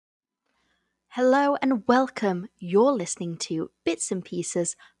Hello and welcome. You're listening to Bits and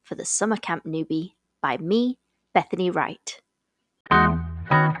Pieces for the Summer Camp Newbie by me, Bethany Wright.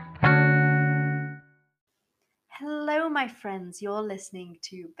 Hello, my friends. You're listening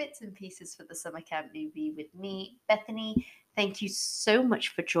to Bits and Pieces for the Summer Camp Newbie with me, Bethany. Thank you so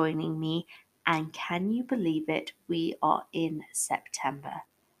much for joining me. And can you believe it? We are in September.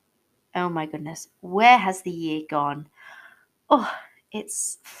 Oh my goodness. Where has the year gone? Oh,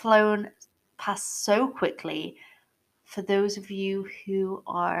 it's flown past so quickly. For those of you who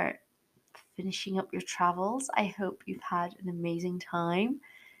are finishing up your travels, I hope you've had an amazing time.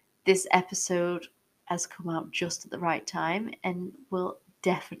 This episode has come out just at the right time and will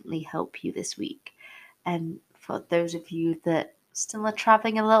definitely help you this week. And for those of you that still are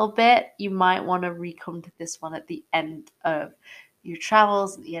traveling a little bit, you might want to re-come to this one at the end of your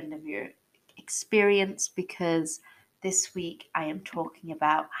travels, at the end of your experience, because this week I am talking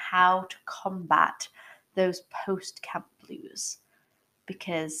about how to combat those post-camp blues.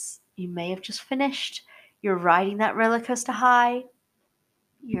 Because you may have just finished, you're riding that roller coaster high,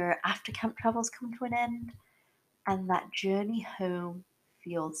 your after camp travels come to an end, and that journey home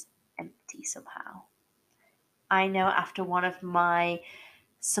feels empty somehow. I know after one of my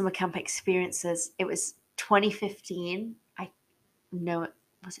summer camp experiences, it was 2015. I know it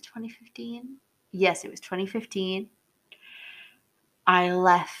was it 2015? Yes, it was 2015. I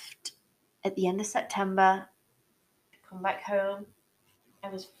left at the end of September to come back home. I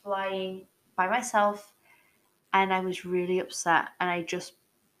was flying by myself and I was really upset, and I just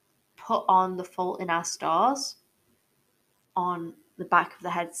put on The Fault in Our Stars on the back of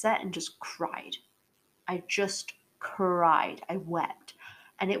the headset and just cried. I just cried. I wept.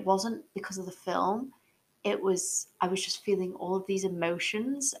 And it wasn't because of the film. I was just feeling all of these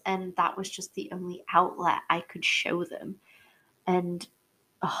emotions, and that was just the only outlet I could show them. And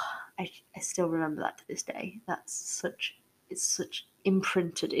oh, I still remember that to this day. It's such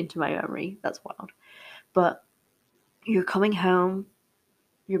imprinted into my memory. That's wild. But you're coming home.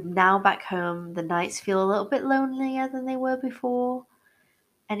 You're now back home. The nights feel a little bit lonelier than they were before.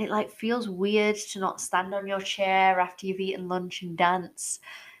 And it feels weird to not stand on your chair after you've eaten lunch and dance.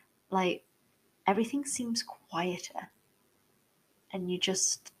 Like everything seems quieter. And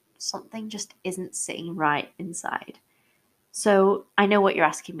something just isn't sitting right inside. So I know what you're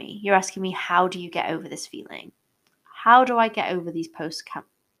asking me. You're asking me, how do you get over this feeling? How do I get over these post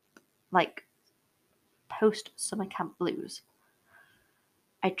summer camp blues?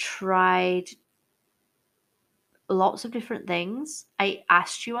 I tried lots of different things. I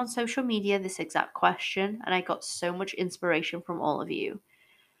asked you on social media this exact question, and I got so much inspiration from all of you.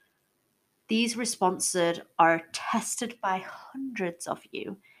 These responses are tested by hundreds of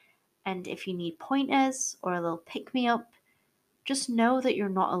you, and if you need pointers or a little pick me up, just know that you're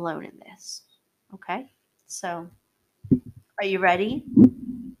not alone in this. Okay? So, are you ready?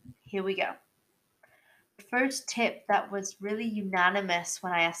 Here we go. The first tip that was really unanimous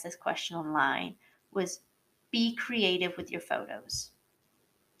when I asked this question online was be creative with your photos.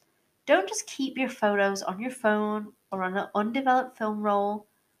 Don't just keep your photos on your phone or on an undeveloped film roll.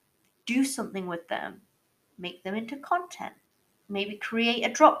 Do something with them. Make them into content. Maybe create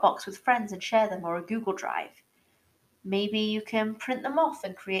a Dropbox with friends and share them, or a Google Drive. Maybe you can print them off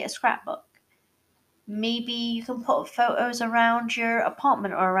and create a scrapbook. Maybe you can put photos around your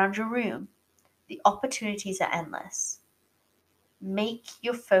apartment or around your room. The opportunities are endless. Make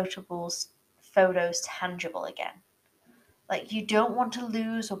your photos tangible again. Like, you don't want to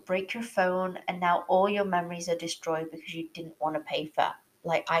lose or break your phone and now all your memories are destroyed because you didn't want to pay for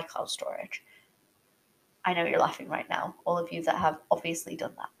iCloud storage. I know you're laughing right now, all of you that have obviously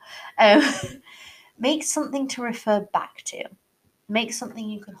done that. Make something to refer back to. Make something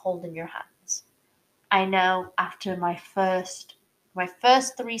you can hold in your hands. I know after my first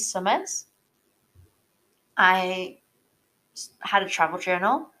 3 summers, I had a travel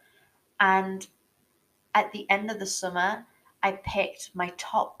journal, and at the end of the summer, I picked my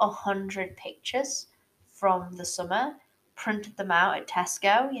top 100 pictures from the summer, printed them out at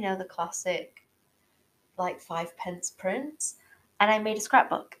Tesco, the classic 5 pence prints, and I made a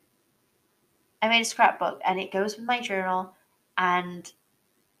scrapbook. And it goes with my journal, and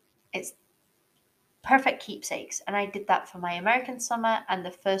it's perfect keepsakes. And I did that for my American summer and the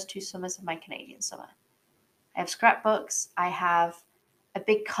first 2 summers of my Canadian summer. I have scrapbooks. I have a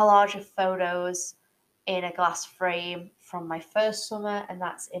big collage of photos in a glass frame from my first summer, and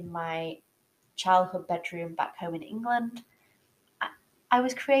that's in my childhood bedroom back home in England. I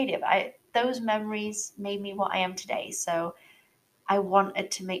was creative. Those memories made me what I am today. So I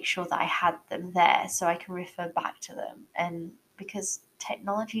wanted to make sure that I had them there so I can refer back to them. And because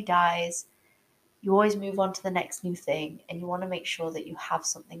technology dies, You always move on to the next new thing, and you want to make sure that you have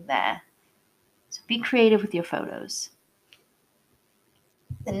something there. So be creative with your photos.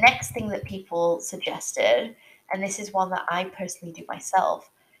 The next thing that people suggested, and this is one that I personally do myself,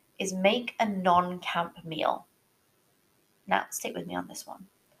 is make a non-camp meal. Now, stick with me on this one.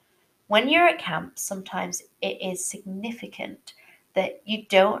 When you're at camp, sometimes it is significant that you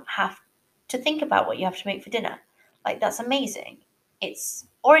don't have to think about what you have to make for dinner. Like, that's amazing. It's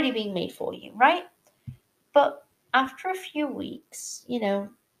already being made for you, right? But after a few weeks,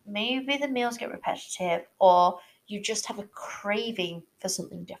 maybe the meals get repetitive or you just have a craving for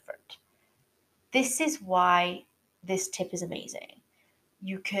something different. This is why this tip is amazing.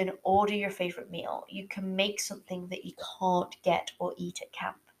 You can order your favorite meal. You can make something that you can't get or eat at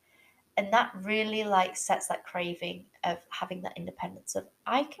camp. And that really sets that craving of having that independence of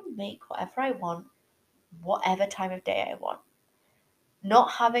I can make whatever I want, whatever time of day I want.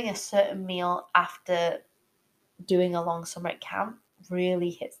 Not having a certain meal after doing a long summer at camp really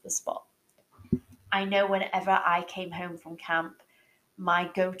hits the spot. I know whenever I came home from camp,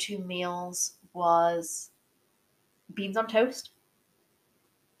 my go-to meals was beans on toast,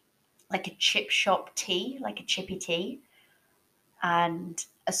 like a chip shop tea, like a chippy tea, and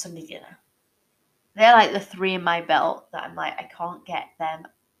a Sunday dinner. They're like the three in my belt that I'm like, I can't get them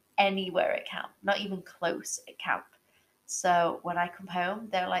anywhere at camp, not even close at camp. So when I come home,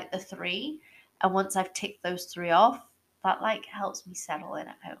 they're like the three. And once I've ticked those three off, that helps me settle in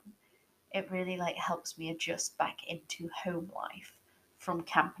at home. It really helps me adjust back into home life from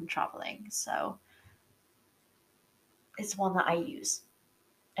camp and traveling. So it's one that I use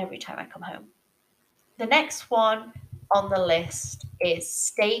every time I come home. The next one on the list is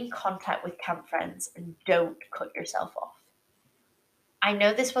stay in contact with camp friends and don't cut yourself off. I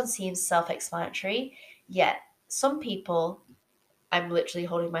know this one seems self-explanatory, yet some people, I'm literally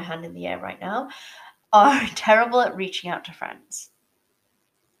holding my hand in the air right now, are terrible at reaching out to friends.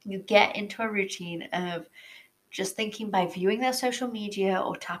 You get into a routine of just thinking by viewing their social media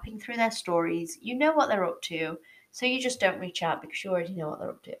or tapping through their stories, you know what they're up to, so you just don't reach out because you already know what they're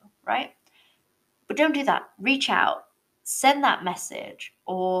up to, right? But don't do that. Reach out, send that message,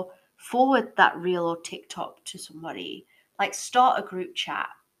 or forward that reel or TikTok to somebody. Start a group chat,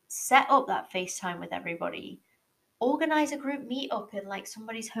 set up that FaceTime with everybody, organize a group meetup in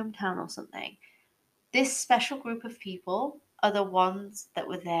somebody's hometown or something. This special group of people are the ones that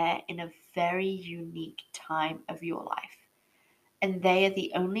were there in a very unique time of your life. And they are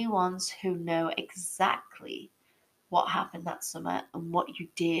the only ones who know exactly what happened that summer and what you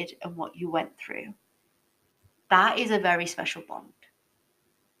did and what you went through. That is a very special bond.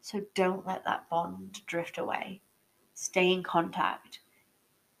 So don't let that bond drift away. Stay in contact.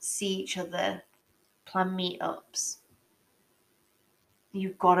 See each other. Plan meetups.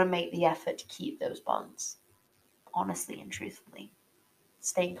 You've got to make the effort to keep those bonds. Honestly and truthfully.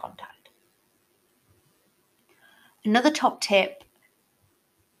 Stay in contact. Another top tip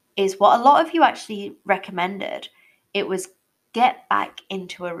is what a lot of you actually recommended. It was get back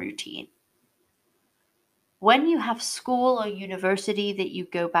into a routine. When you have school or university that you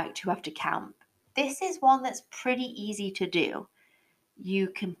go back to after camp, this is one that's pretty easy to do. You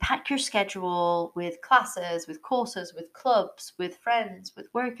can pack your schedule with classes, with courses, with clubs, with friends,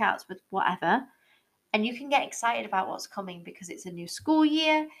 with workouts, with whatever. And you can get excited about what's coming because it's a new school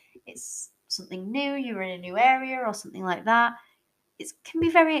year, it's something new, you're in a new area or something like that. It can be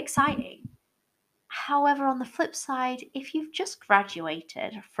very exciting. However, on the flip side, if you've just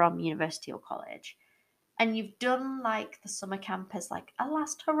graduated from university or college and you've done the summer camp as a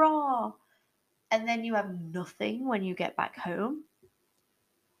last hurrah, and then you have nothing when you get back home,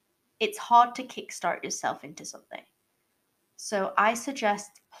 it's hard to kickstart yourself into something. So I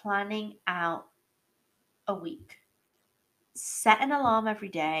suggest planning out a week. Set an alarm every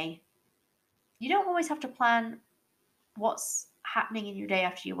day. You don't always have to plan what's happening in your day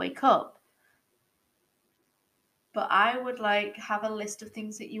after you wake up. But I would have a list of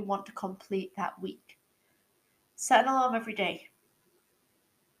things that you want to complete that week. Set an alarm every day.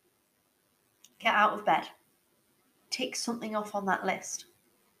 Get out of bed. Tick something off on that list.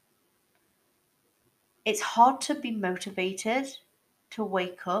 It's hard to be motivated to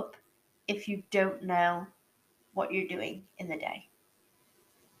wake up if you don't know what you're doing in the day.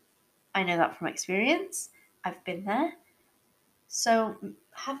 I know that from experience. I've been there. So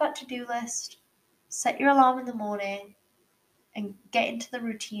have that to-do list, set your alarm in the morning, and get into the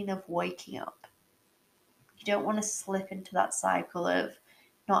routine of waking up. You don't want to slip into that cycle of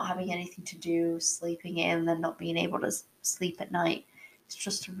not having anything to do, sleeping in, then not being able to sleep at night. It's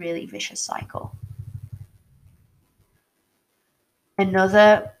just a really vicious cycle.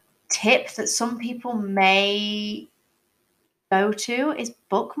 Another tip that some people may go to is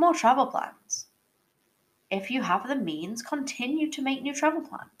book more travel plans. If you have the means, continue to make new travel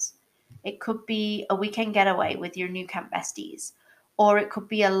plans. It could be a weekend getaway with your new camp besties, or it could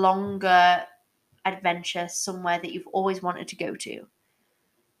be a longer adventure somewhere that you've always wanted to go to.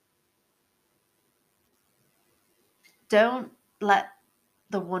 Don't let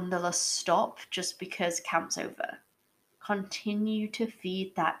the wanderlust stop just because camp's over. Continue to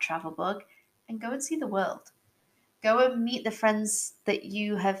feed that travel bug and go and see the world. Go and meet the friends that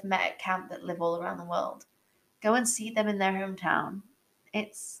you have met at camp that live all around the world. Go and see them in their hometown.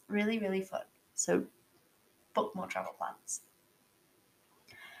 It's really, really fun. So book more travel plans.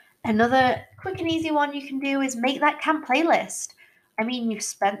 Another quick and easy one you can do is make that camp playlist. I mean, you've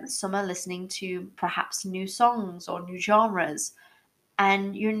spent the summer listening to perhaps new songs or new genres,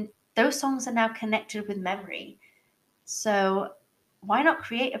 and those songs are now connected with memory. So why not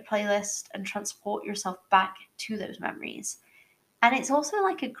create a playlist and transport yourself back to those memories? And it's also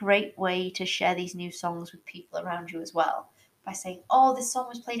like a great way to share these new songs with people around you as well by saying, oh, this song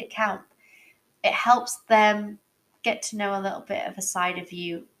was played at camp. It helps them get to know a little bit of a side of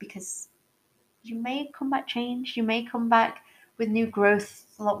you because you may come back changed. You may come back with new growth,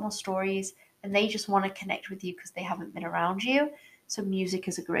 a lot more stories, and they just want to connect with you because they haven't been around you. So music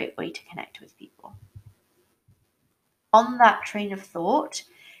is a great way to connect with people. On that train of thought,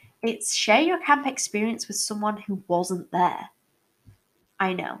 it's share your camp experience with someone who wasn't there.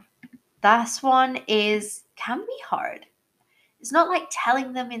 I know. That one can be hard. It's not like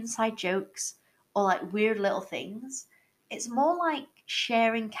telling them inside jokes or like weird little things. It's more like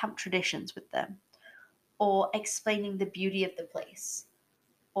sharing camp traditions with them or explaining the beauty of the place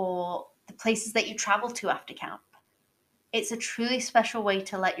or the places that you travel to after camp. It's a truly special way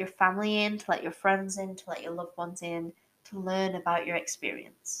to let your family in, to let your friends in, to let your loved ones in, to learn about your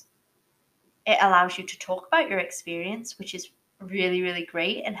experience. It allows you to talk about your experience, which is really, really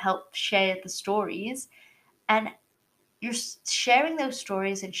great, and help share the stories. And you're sharing those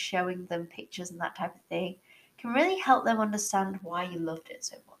stories and showing them pictures and that type of thing can really help them understand why you loved it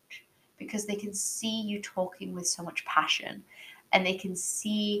so much because they can see you talking with so much passion and they can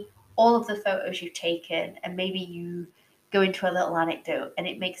see all of the photos you've taken and maybe you go into a little anecdote and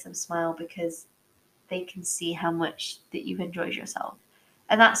it makes them smile because they can see how much that you've enjoyed yourself.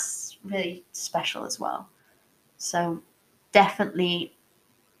 And that's really special as well. So definitely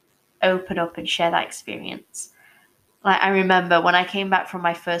open up and share that experience. Like I remember when I came back from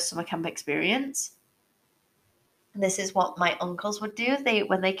my first summer camp experience, this is what my uncles would do.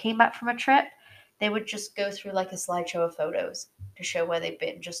 When they came back from a trip, they would just go through like a slideshow of photos to show where they've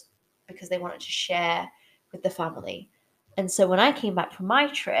been, just because they wanted to share with the family. And so when I came back from my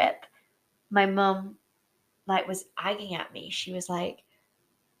trip, my mum like was egging at me. She was like,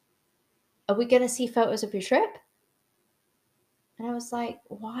 "Are we gonna see photos of your trip?" And I was like,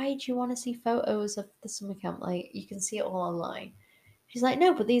 "Why do you want to see photos of the summer camp? Like you can see it all online." She's like,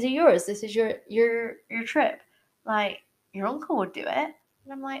 "No, but these are yours. This is your trip. Like your uncle would do it."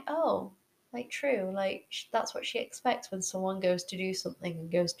 And I'm like, "Oh, like true. Like that's what she expects when someone goes to do something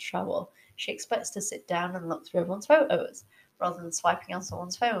and goes to travel. She expects to sit down and look through everyone's photos rather than swiping on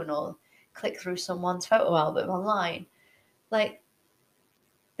someone's phone or click through someone's photo album online. Like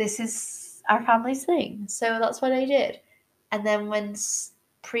this is our family's thing. So that's what I did." And then when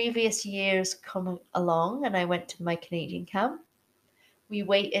previous years come along and I went to my Canadian camp, we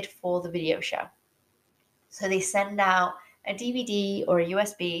waited for the video show. So they send out a DVD or a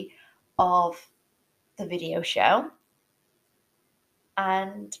USB of the video show,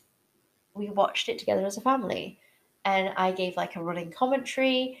 and we watched it together as a family. And I gave like a running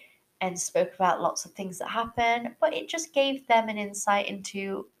commentary and spoke about lots of things that happened, but it just gave them an insight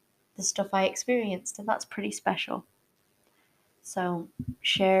into the stuff I experienced, and that's pretty special. So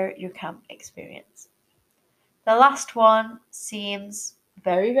share your camp experience. The last one seems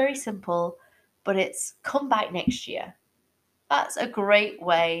very, very simple, but it's come back next year. That's a great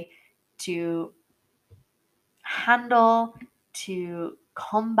way to handle, to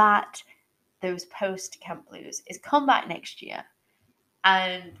combat those post camp blues is come back next year.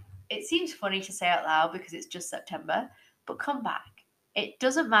 And it seems funny to say out loud because it's just September, but come back. It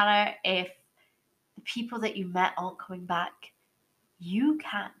doesn't matter if the people that you met aren't coming back. You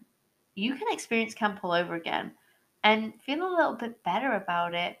can. You can experience camp all over again and feel a little bit better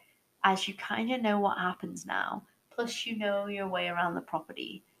about it as you kind of know what happens now. Plus, you know your way around the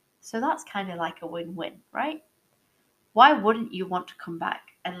property. So that's kind of like a win win, right? Why wouldn't you want to come back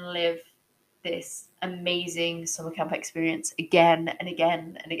and live this amazing summer camp experience again and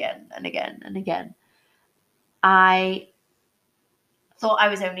again and again and again and again? I thought I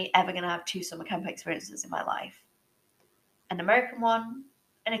was only ever going to have 2 summer camp experiences in my life, an American one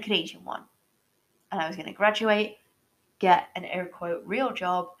and a Canadian one. And I was going to graduate, get an air quote real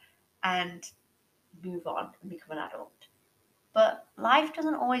job, and move on and become an adult. But life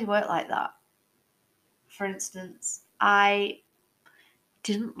doesn't always work like that. For instance, I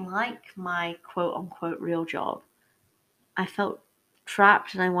didn't like my quote unquote real job. I felt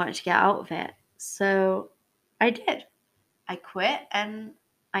trapped and I wanted to get out of it. So I did. I quit and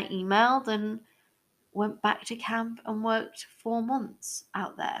I emailed and went back to camp and worked 4 months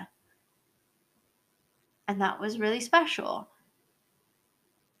out there. And that was really special.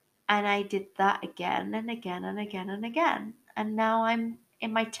 And I did that again and again and again and again. And now I'm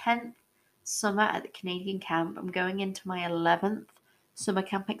in my 10th summer at the Canadian camp. I'm going into my 11th summer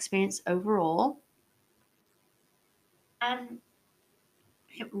camp experience overall. And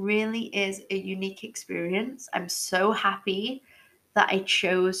it really is a unique experience. I'm so happy that I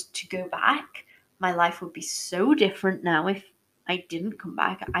chose to go back. My life would be so different now if I didn't come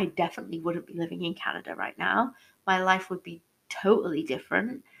back. I definitely wouldn't be living in Canada right now. My life would be totally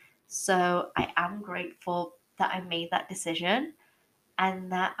different. So I am grateful that I made that decision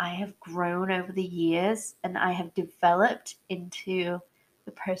and that I have grown over the years and I have developed into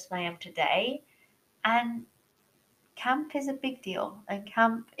the person I am today. And camp is a big deal, and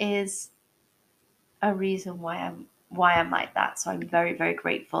camp is a reason why I'm like that. So I'm very, very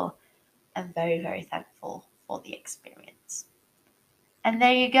grateful and very, very thankful for the experience. And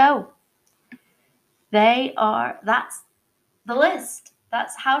there you go. That's the list.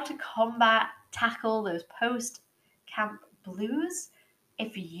 That's how to tackle those post camp blues.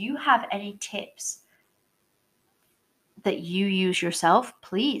 If you have any tips that you use yourself,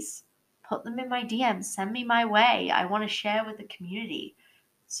 please put them in my DMs. Send me my way. I want to share with the community.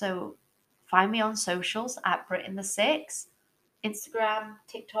 So find me on socials at Britain the Six, Instagram,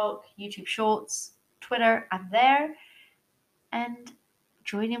 TikTok, YouTube Shorts, Twitter. I'm there. And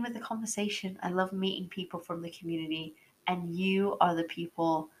join in with the conversation. I love meeting people from the community, and you are the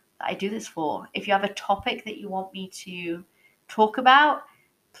people that I do this for. If you have a topic that you want me to talk about,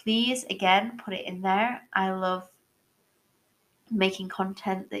 please again put it in there. I love making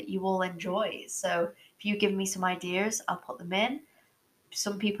content that you all enjoy. So if you give me some ideas, I'll put them in.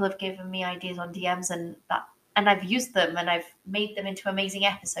 Some people have given me ideas on DMs and I've used them and I've made them into amazing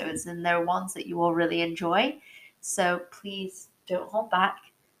episodes, and they're ones that you all really enjoy. So please don't hold back.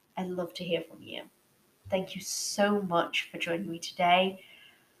 I'd love to hear from you. Thank you so much for joining me today.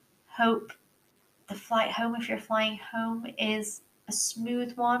 Hope the flight home, if you're flying home, is a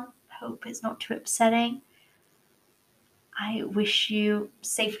smooth one. Hope it's not too upsetting. I wish you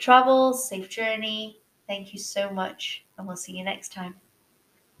safe travels, safe journey. Thank you so much, and we'll see you next time.